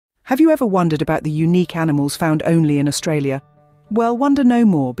Have you ever wondered about the unique animals found only in Australia? Well, wonder no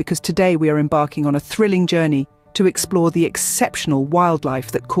more, because today we are embarking on a thrilling journey to explore the exceptional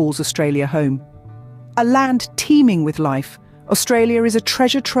wildlife that calls Australia home. A land teeming with life, Australia is a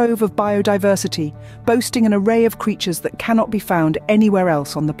treasure trove of biodiversity, boasting an array of creatures that cannot be found anywhere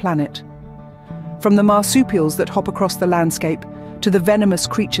else on the planet. From the marsupials that hop across the landscape to the venomous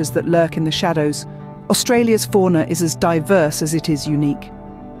creatures that lurk in the shadows, Australia's fauna is as diverse as it is unique.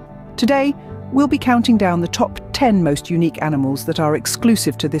 Today, we'll be counting down the top 10 most unique animals that are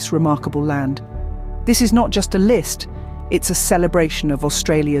exclusive to this remarkable land. This is not just a list, it's a celebration of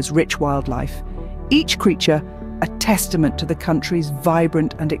Australia's rich wildlife. Each creature a testament to the country's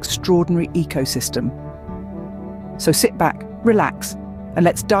vibrant and extraordinary ecosystem. So sit back, relax, and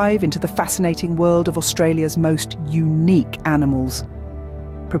let's dive into the fascinating world of Australia's most unique animals.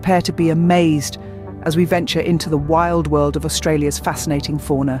 Prepare to be amazed as we venture into the wild world of Australia's fascinating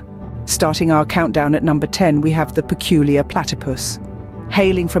fauna. Starting our countdown at number 10, we have the peculiar platypus.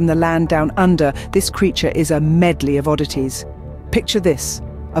 Hailing from the land down under, this creature is a medley of oddities. Picture this: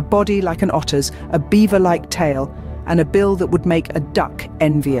 a body like an otter's, a beaver-like tail, and a bill that would make a duck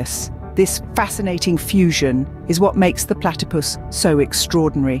envious. This fascinating fusion is what makes the platypus so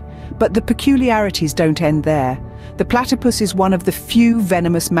extraordinary. But the peculiarities don't end there. The platypus is one of the few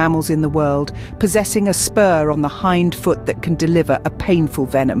venomous mammals in the world, possessing a spur on the hind foot that can deliver a painful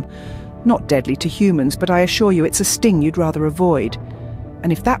venom. Not deadly to humans, but I assure you it's a sting you'd rather avoid.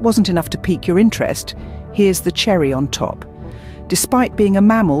 And if that wasn't enough to pique your interest, here's the cherry on top. Despite being a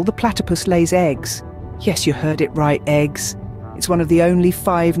mammal, the platypus lays eggs. Yes, you heard it right, eggs. It's one of the only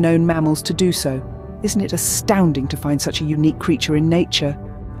 5 known mammals to do so. Isn't it astounding to find such a unique creature in nature?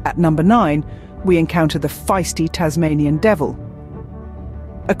 At number 9, we encounter the feisty Tasmanian devil.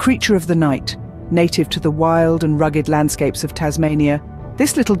 A creature of the night, native to the wild and rugged landscapes of Tasmania,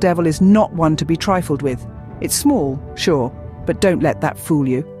 this little devil is not one to be trifled with. It's small, sure, but don't let that fool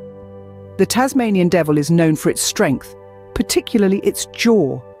you. The Tasmanian devil is known for its strength, particularly its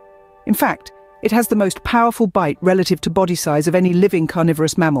jaw. In fact, it has the most powerful bite relative to body size of any living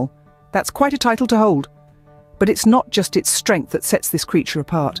carnivorous mammal. That's quite a title to hold. But it's not just its strength that sets this creature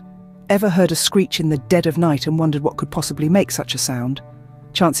apart. Ever heard a screech in the dead of night and wondered what could possibly make such a sound?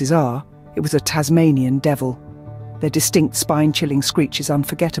 Chances are, it was a Tasmanian devil. Their distinct spine-chilling screech is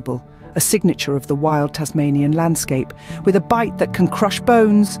unforgettable, a signature of the wild Tasmanian landscape. With a bite that can crush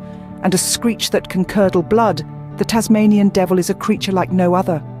bones and a screech that can curdle blood, the Tasmanian devil is a creature like no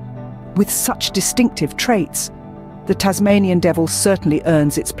other. With such distinctive traits, the Tasmanian devil certainly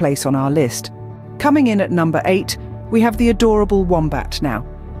earns its place on our list. Coming in at number 8, we have the adorable wombat now.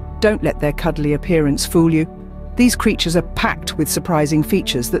 Don't let their cuddly appearance fool you. These creatures are packed with surprising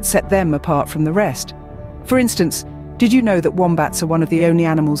features that set them apart from the rest. For instance, did you know that wombats are one of the only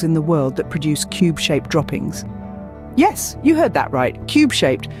animals in the world that produce cube-shaped droppings? Yes, you heard that right,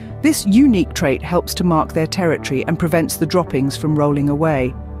 cube-shaped. This unique trait helps to mark their territory and prevents the droppings from rolling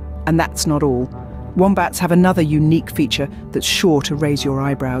away. And that's not all. Wombats have another unique feature that's sure to raise your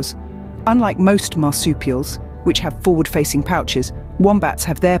eyebrows. Unlike most marsupials, which have forward-facing pouches, wombats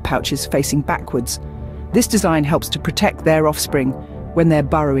have their pouches facing backwards. This design helps to protect their offspring when they're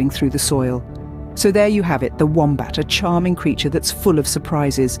burrowing through the soil. So there you have it, the wombat, a charming creature that's full of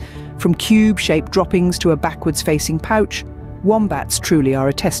surprises. From cube-shaped droppings to a backwards-facing pouch, wombats truly are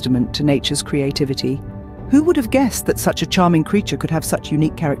a testament to nature's creativity. Who would have guessed that such a charming creature could have such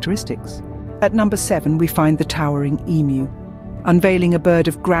unique characteristics? At number 7, we find the towering emu. Unveiling a bird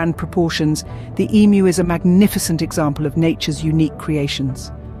of grand proportions, the emu is a magnificent example of nature's unique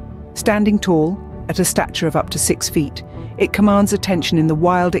creations. Standing tall, at a stature of up to 6 feet, it commands attention in the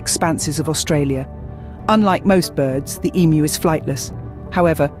wild expanses of Australia. Unlike most birds, the emu is flightless.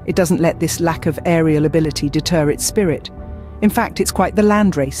 However, it doesn't let this lack of aerial ability deter its spirit. In fact, it's quite the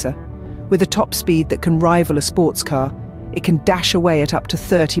land racer. With a top speed that can rival a sports car, it can dash away at up to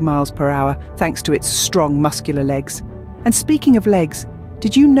 30 miles per hour thanks to its strong muscular legs. And speaking of legs,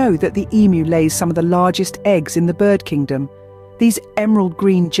 did you know that the emu lays some of the largest eggs in the bird kingdom? These emerald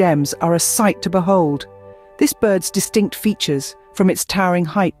green gems are a sight to behold. This bird's distinct features, from its towering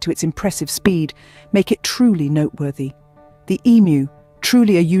height to its impressive speed, make it truly noteworthy. The emu,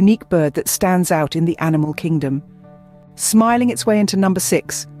 truly a unique bird that stands out in the animal kingdom. Smiling its way into number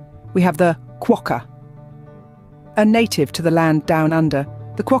 6, we have the quokka. A native to the land down under,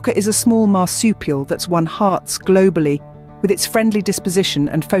 the quokka is a small marsupial that's won hearts globally with its friendly disposition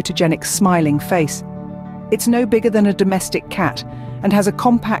and photogenic smiling face. It's no bigger than a domestic cat and has a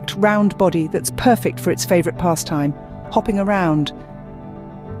compact, round body that's perfect for its favourite pastime, hopping around.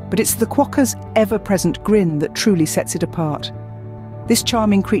 But it's the quokka's ever-present grin that truly sets it apart. This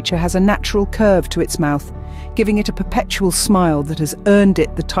charming creature has a natural curve to its mouth, giving it a perpetual smile that has earned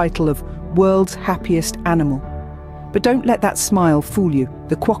it the title of world's happiest animal. But don't let that smile fool you.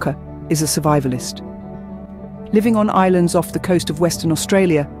 The quokka is a survivalist. Living on islands off the coast of Western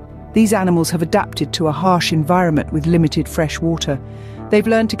Australia, these animals have adapted to a harsh environment with limited fresh water. They've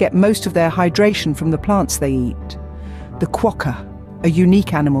learned to get most of their hydration from the plants they eat. The quokka, a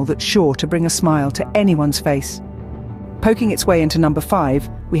unique animal that's sure to bring a smile to anyone's face. Poking its way into number 5,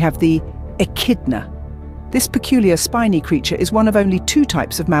 we have the echidna. This peculiar spiny creature is one of only 2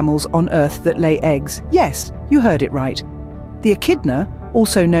 types of mammals on Earth that lay eggs. Yes, you heard it right. The echidna,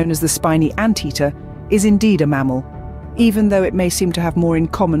 also known as the spiny anteater, is indeed a mammal, even though it may seem to have more in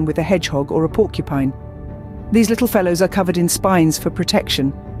common with a hedgehog or a porcupine. These little fellows are covered in spines for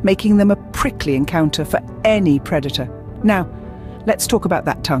protection, making them a prickly encounter for any predator. Now, let's talk about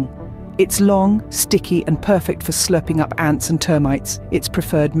that tongue. It's long, sticky, and perfect for slurping up ants and termites, its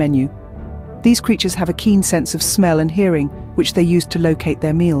preferred menu. These creatures have a keen sense of smell and hearing, which they use to locate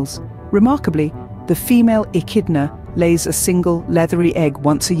their meals. Remarkably, the female echidna lays a single leathery egg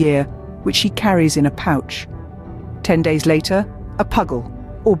once a year, which she carries in a pouch. 10 days later, a puggle,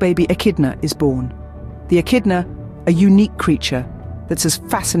 or baby echidna, is born. The echidna, a unique creature that's as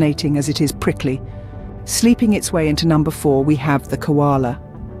fascinating as it is prickly. Sleeping its way into number 4, we have the koala.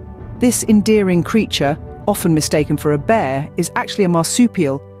 This endearing creature, often mistaken for a bear, is actually a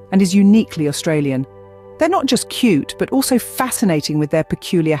marsupial and is uniquely Australian. They're not just cute, but also fascinating with their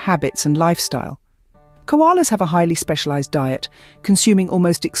peculiar habits and lifestyle. Koalas have a highly specialized diet, consuming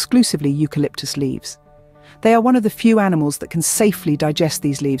almost exclusively eucalyptus leaves. They are one of the few animals that can safely digest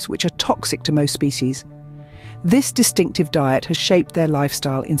these leaves, which are toxic to most species. This distinctive diet has shaped their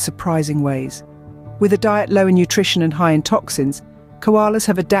lifestyle in surprising ways. With a diet low in nutrition and high in toxins, koalas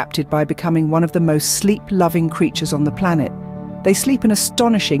have adapted by becoming one of the most sleep-loving creatures on the planet. They sleep an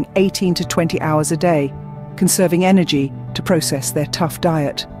astonishing 18 to 20 hours a day, conserving energy to process their tough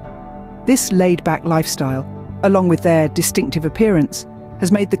diet. This laid-back lifestyle, along with their distinctive appearance,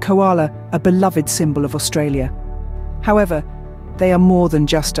 has made the koala a beloved symbol of Australia. However, they are more than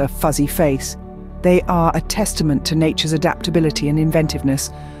just a fuzzy face. They are a testament to nature's adaptability and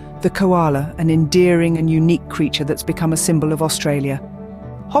inventiveness. The koala, an endearing and unique creature that's become a symbol of Australia.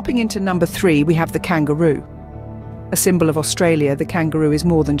 Hopping into number 3, we have the kangaroo. A symbol of Australia, the kangaroo is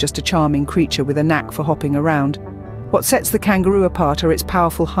more than just a charming creature with a knack for hopping around. What sets the kangaroo apart are its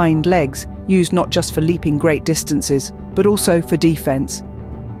powerful hind legs, used not just for leaping great distances, but also for defense.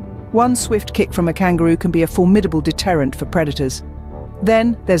 One swift kick from a kangaroo can be a formidable deterrent for predators.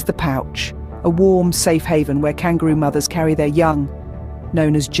 Then there's the pouch, a warm, safe haven where kangaroo mothers carry their young,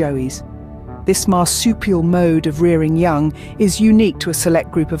 known as joeys. This marsupial mode of rearing young is unique to a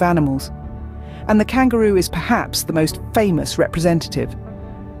select group of animals. And the kangaroo is perhaps the most famous representative.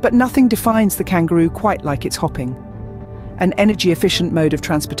 But nothing defines the kangaroo quite like its hopping. An energy-efficient mode of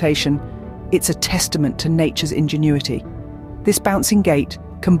transportation, it's a testament to nature's ingenuity. This bouncing gait,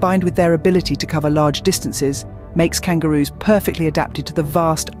 combined with their ability to cover large distances, makes kangaroos perfectly adapted to the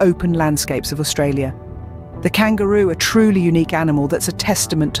vast open landscapes of Australia. The kangaroo, a truly unique animal that's a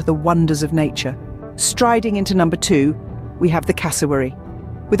testament to the wonders of nature. Striding into number 2, we have the cassowary.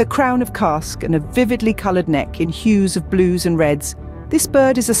 With a crown of casque and a vividly coloured neck in hues of blues and reds, this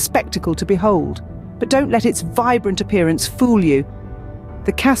bird is a spectacle to behold. But don't let its vibrant appearance fool you.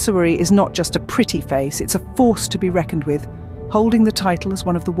 The cassowary is not just a pretty face, it's a force to be reckoned with, holding the title as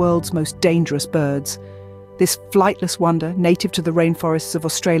one of the world's most dangerous birds. This flightless wonder, native to the rainforests of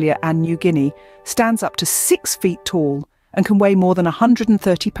Australia and New Guinea, stands up to 6 feet tall and can weigh more than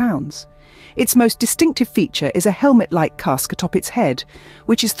 130 pounds. Its most distinctive feature is a helmet-like casque atop its head,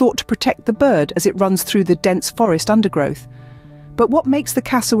 which is thought to protect the bird as it runs through the dense forest undergrowth. But what makes the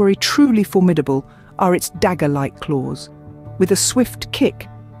cassowary truly formidable are its dagger-like claws. With a swift kick,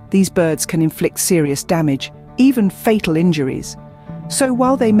 these birds can inflict serious damage, even fatal injuries. So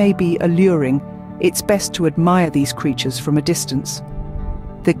while they may be alluring, it's best to admire these creatures from a distance.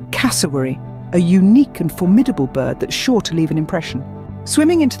 The cassowary, a unique and formidable bird that's sure to leave an impression.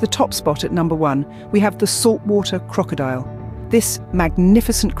 Swimming into the top spot at number 1, we have the saltwater crocodile. This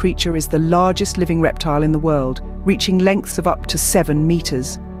magnificent creature is the largest living reptile in the world, reaching lengths of up to 7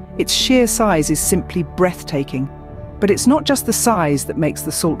 meters. Its sheer size is simply breathtaking. But it's not just the size that makes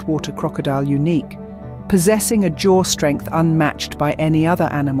the saltwater crocodile unique. Possessing a jaw strength unmatched by any other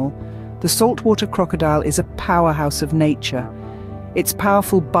animal, the saltwater crocodile is a powerhouse of nature. Its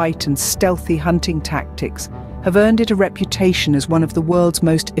powerful bite and stealthy hunting tactics have earned it a reputation as one of the world's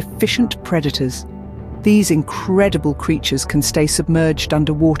most efficient predators. These incredible creatures can stay submerged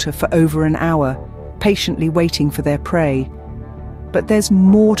underwater for over an hour, patiently waiting for their prey. But there's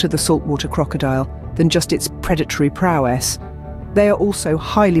more to the saltwater crocodile than just its predatory prowess. They are also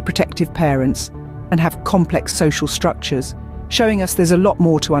highly protective parents and have complex social structures, showing us there's a lot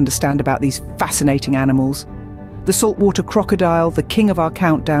more to understand about these fascinating animals. The saltwater crocodile, the king of our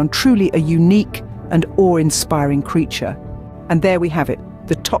countdown, truly a unique and awe-inspiring creature. And there we have it,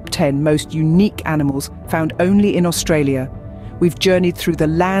 the top 10 most unique animals found only in Australia. We've journeyed through the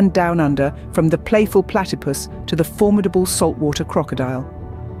land down under, from the playful platypus to the formidable saltwater crocodile.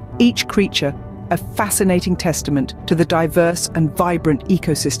 Each creature a fascinating testament to the diverse and vibrant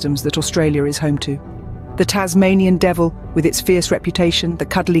ecosystems that Australia is home to. The Tasmanian devil, with its fierce reputation, the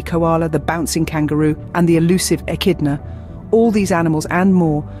cuddly koala, the bouncing kangaroo, and the elusive echidna, all these animals and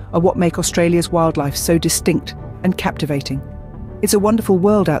more are what make Australia's wildlife so distinct and captivating. It's a wonderful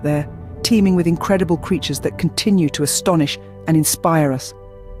world out there, teeming with incredible creatures that continue to astonish and inspire us.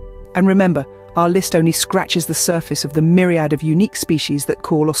 And remember, our list only scratches the surface of the myriad of unique species that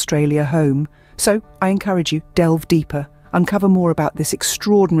call Australia home. So I encourage you, delve deeper, uncover more about this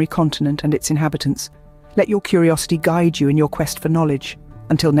extraordinary continent and its inhabitants. Let your curiosity guide you in your quest for knowledge.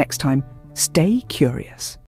 Until next time, stay curious.